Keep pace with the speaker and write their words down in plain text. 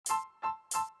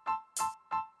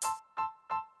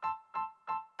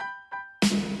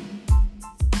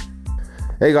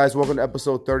Hey guys, welcome to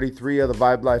episode 33 of the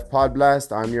Vibe Life Pod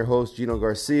Blast. I'm your host, Gino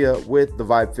Garcia, with the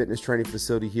Vibe Fitness Training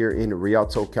Facility here in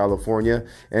Rialto, California.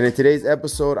 And in today's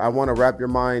episode, I want to wrap your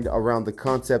mind around the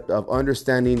concept of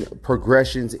understanding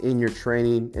progressions in your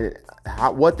training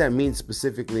and what that means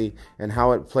specifically and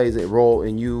how it plays a role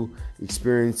in you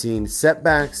experiencing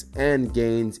setbacks and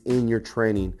gains in your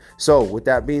training. So with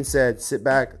that being said, sit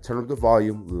back, turn up the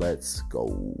volume, let's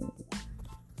go.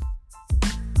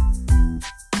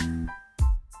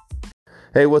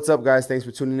 Hey, what's up, guys? Thanks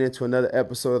for tuning in to another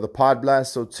episode of the Pod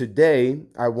Blast. So today,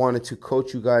 I wanted to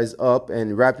coach you guys up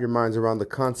and wrap your minds around the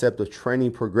concept of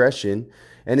training progression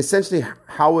and essentially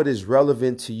how it is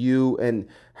relevant to you and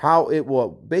how it will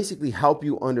basically help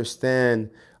you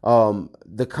understand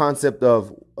the concept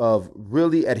of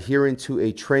really adhering to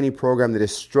a training program that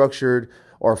is structured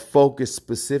or focused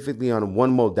specifically on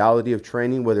one modality of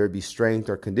training, whether it be strength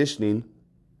or conditioning,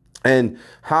 and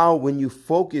how when you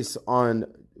focus on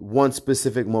one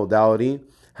specific modality,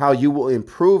 how you will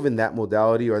improve in that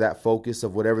modality or that focus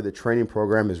of whatever the training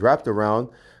program is wrapped around,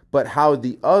 but how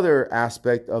the other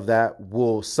aspect of that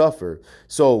will suffer.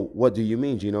 So what do you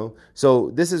mean, Gino?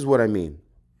 So this is what I mean.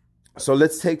 So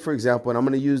let's take, for example, and I'm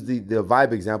going to use the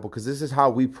Vibe example because this is how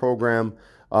we program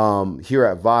here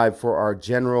at Vibe for our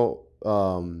general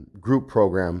group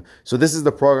program. So this is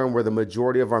the program where the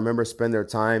majority of our members spend their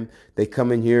time. They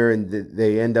come in here and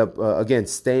they end up again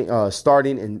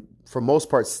starting and for most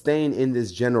part staying in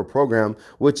this general program,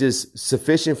 which is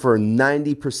sufficient for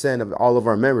 90% of all of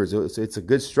our members. So it's a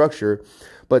good structure.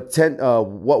 But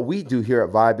what we do here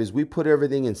at Vibe is we put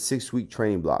everything in 6-week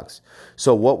training blocks.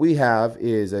 So what we have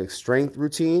is a strength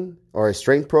routine or a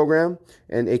strength program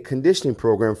and a conditioning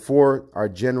program for our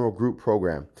general group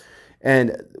program.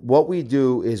 And what we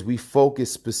do is we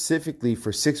focus specifically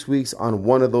for 6 weeks on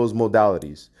one of those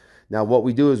modalities. Now, what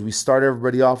we do is we start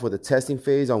everybody off with a testing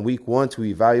phase on week 1 to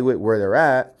evaluate where they're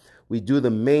at. We do the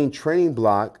main training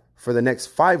block for the next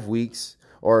 5 weeks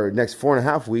or next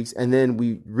 4.5 weeks. And then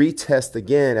we retest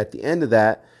again at the end of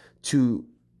that to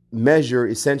measure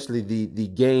essentially the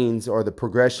gains or the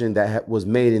progression that was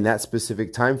made in that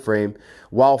specific time frame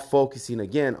while focusing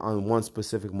again on one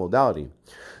specific modality.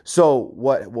 So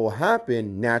what will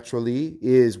happen naturally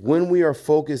is when we are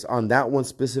focused on that one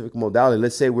specific modality,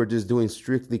 let's say we're just doing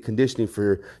strictly conditioning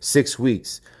for 6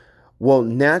 weeks. Well,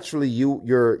 naturally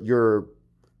your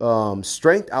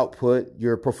strength output,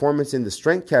 your performance in the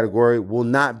strength category will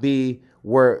not be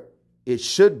where it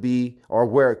should be or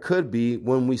where it could be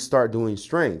when we start doing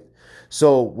strength.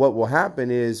 So what will happen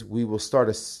is we will start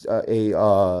a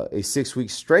 6-week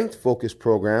strength focused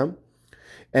program.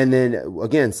 And then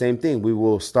again, same thing. We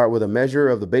will start with a measure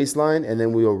of the baseline and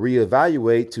then we will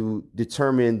reevaluate to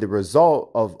determine the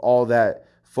result of all that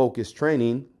focused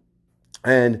training.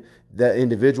 And the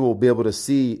individual will be able to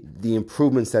see the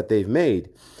improvements that they've made.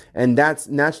 And that's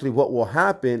naturally what will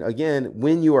happen, again,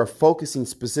 when you are focusing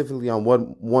specifically on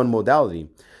one modality.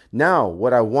 Now,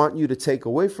 what I want you to take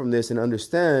away from this and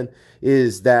understand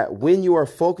is that when you are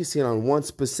focusing on one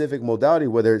specific modality,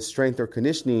 whether it's strength or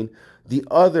conditioning, the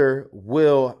other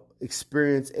will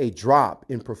experience a drop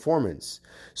in performance.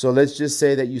 So let's just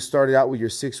say that you started out with your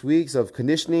 6 weeks of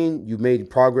conditioning, you made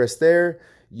progress there,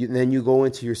 then you go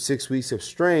into your 6 weeks of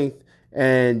strength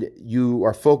and you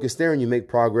are focused there and you make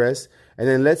progress. And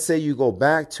then let's say you go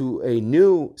back to a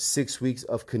new 6 weeks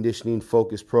of conditioning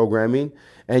focused programming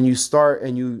and you start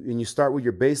with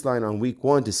your baseline on week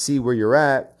 1 to see where you're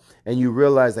at. And you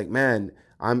realize like, man,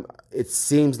 it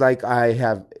seems like I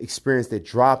have experienced a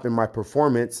drop in my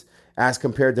performance as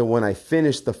compared to when I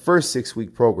finished the first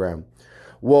 6-week program.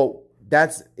 Well,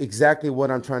 that's exactly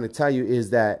what I'm trying to tell you is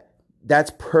that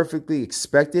that's perfectly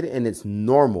expected and it's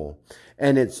normal.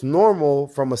 And it's normal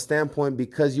from a standpoint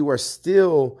because you are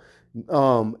still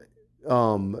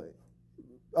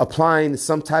applying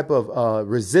some type of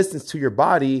resistance to your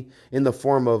body in the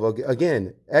form of,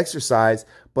 again, exercise.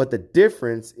 But the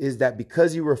difference is that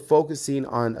because you were focusing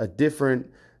on a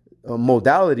different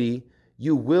modality,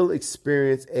 you will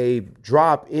experience a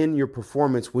drop in your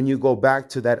performance when you go back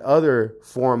to that other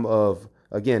form of,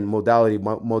 again,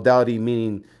 modality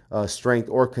meaning strength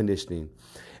or conditioning.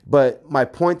 But my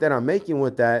point that I'm making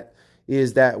with that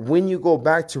is that when you go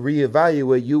back to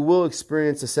reevaluate, you will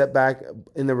experience a setback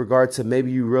in the regard to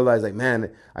maybe you realize like,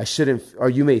 man, I shouldn't, or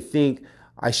you may think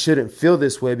I shouldn't feel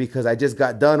this way because I just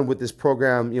got done with this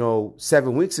program,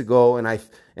 7 weeks ago and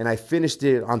I finished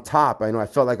it on top. I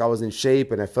felt like I was in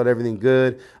shape and I felt everything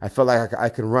good. I felt like I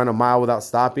could run a mile without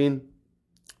stopping.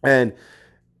 And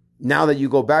now that you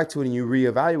go back to it and you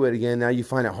reevaluate again, now you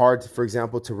find it hard, for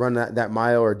example, to run that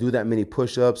mile or do that many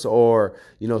push-ups or,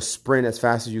 sprint as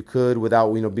fast as you could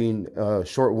without, being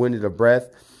short-winded of breath.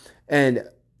 And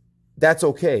that's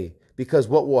okay, because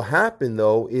what will happen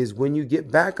though is when you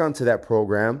get back onto that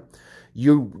program,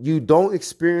 you don't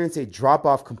experience a drop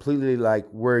off completely, like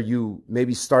where you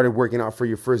maybe started working out for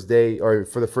your first day or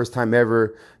for the first time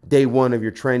ever, day one of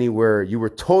your training, where you were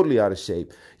totally out of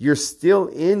shape. You're still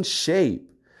in shape.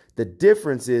 The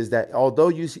difference is that although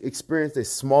you experienced a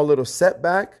small little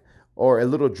setback or a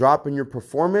little drop in your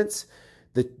performance,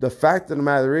 the fact of the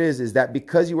matter is that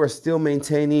because you are still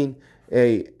maintaining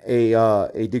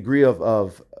a degree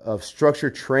of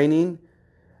structured training,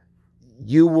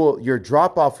 your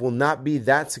drop off will not be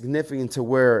that significant to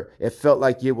where it felt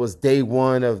like it was day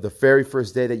one of the very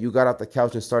first day that you got off the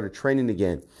couch and started training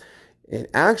again. And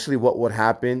actually what would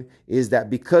happen is that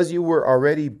because you were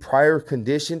already prior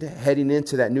conditioned heading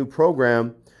into that new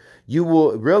program, you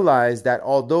will realize that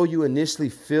although you initially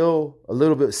feel a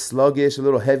little bit sluggish, a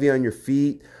little heavy on your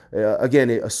feet, again,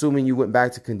 assuming you went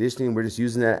back to conditioning, we're just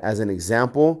using that as an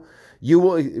example, you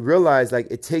will realize like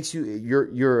it takes you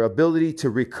your ability to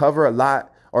recover a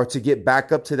lot or to get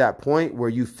back up to that point where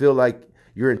you feel like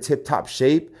you're in tip-top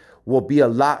shape will be a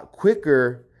lot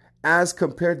quicker as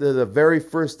compared to the very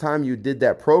first time you did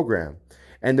that program.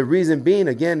 And the reason being,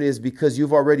 again, is because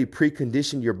you've already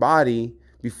preconditioned your body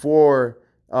before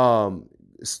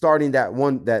starting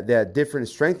that different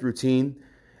strength routine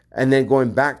and then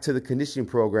going back to the conditioning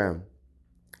program.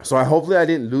 So hopefully I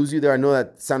didn't lose you there. I know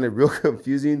that sounded real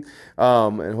confusing,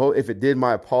 and if it did,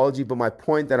 my apology. But my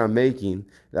point that I'm making,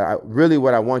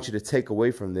 what I want you to take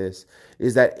away from this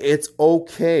is that it's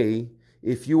okay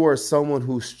if you are someone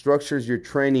who structures your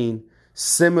training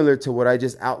similar to what I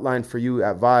just outlined for you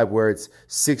at Vibe, where it's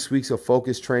 6 weeks of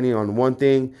focused training on one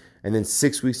thing and then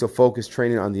 6 weeks of focused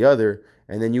training on the other,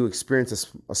 and then you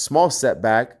experience a small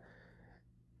setback.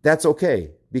 That's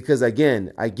okay. Because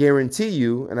again, I guarantee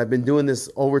you, and I've been doing this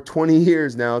over 20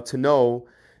 years now, to know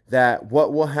that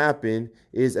what will happen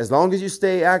is as long as you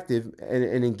stay active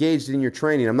and engaged in your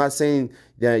training, I'm not saying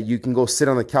that you can go sit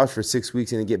on the couch for 6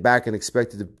 weeks and then get back and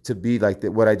expect it to be like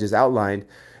what I just outlined.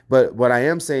 But what I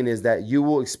am saying is that you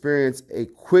will experience a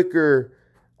quicker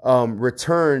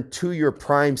return to your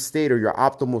prime state or your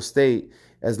optimal state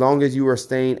as long as you are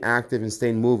staying active and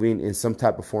staying moving in some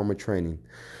type of form of training.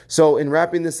 So in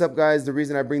wrapping this up, guys, the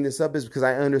reason I bring this up is because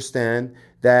I understand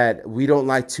that we don't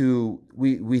like to,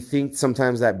 we think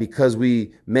sometimes that because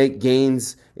we make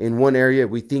gains in one area,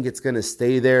 we think it's going to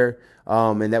stay there,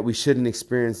 and that we shouldn't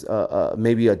experience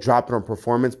maybe a drop in our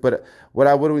performance. But what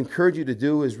I would encourage you to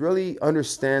do is really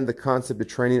understand the concept of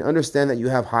training. Understand that you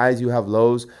have highs, you have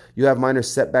lows, you have minor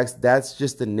setbacks. That's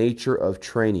just the nature of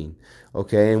training.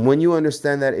 Okay. And when you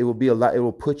understand that, it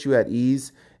will put you at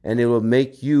ease. And it will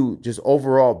make you just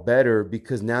overall better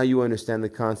because now you understand the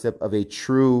concept of a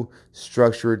true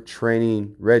structured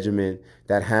training regimen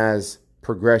that has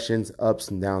progressions, ups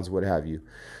and downs, what have you.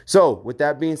 So with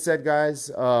that being said,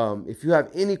 guys, if you have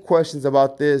any questions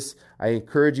about this, I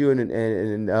encourage you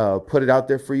and put it out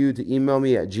there for you to email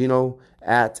me at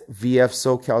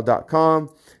gino@vfsocal.com.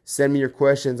 Send me your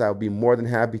questions. I'll be more than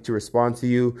happy to respond to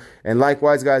you. And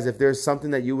likewise, guys, if there's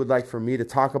something that you would like for me to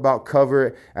talk about,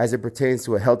 cover as it pertains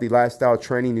to a healthy lifestyle,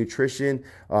 training, nutrition,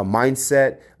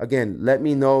 mindset, again, let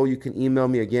me know. You can email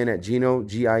me again at Gino,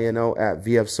 Gino,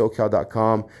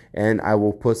 @vfsocal.com, and I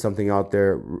will put something out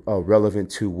there relevant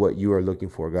to what you are looking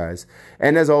for, guys.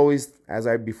 And as always,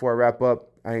 before I wrap up,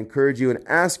 I encourage you and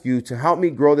ask you to help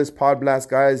me grow this Pod Blast,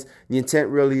 guys. The intent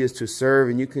really is to serve,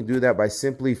 and you can do that by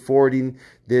simply forwarding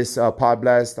this Pod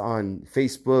Blast on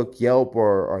Facebook, Yelp,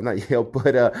 or not Yelp,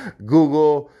 but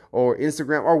Google or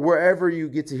Instagram or wherever you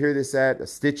get to hear this at,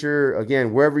 Stitcher,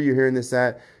 again, wherever you're hearing this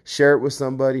at. Share it with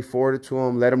somebody, forward it to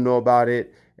them, let them know about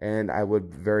it, and I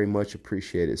would very much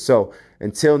appreciate it. So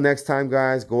until next time,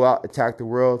 guys, go out, attack the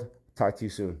world. Talk to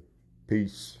you soon.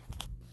 Peace.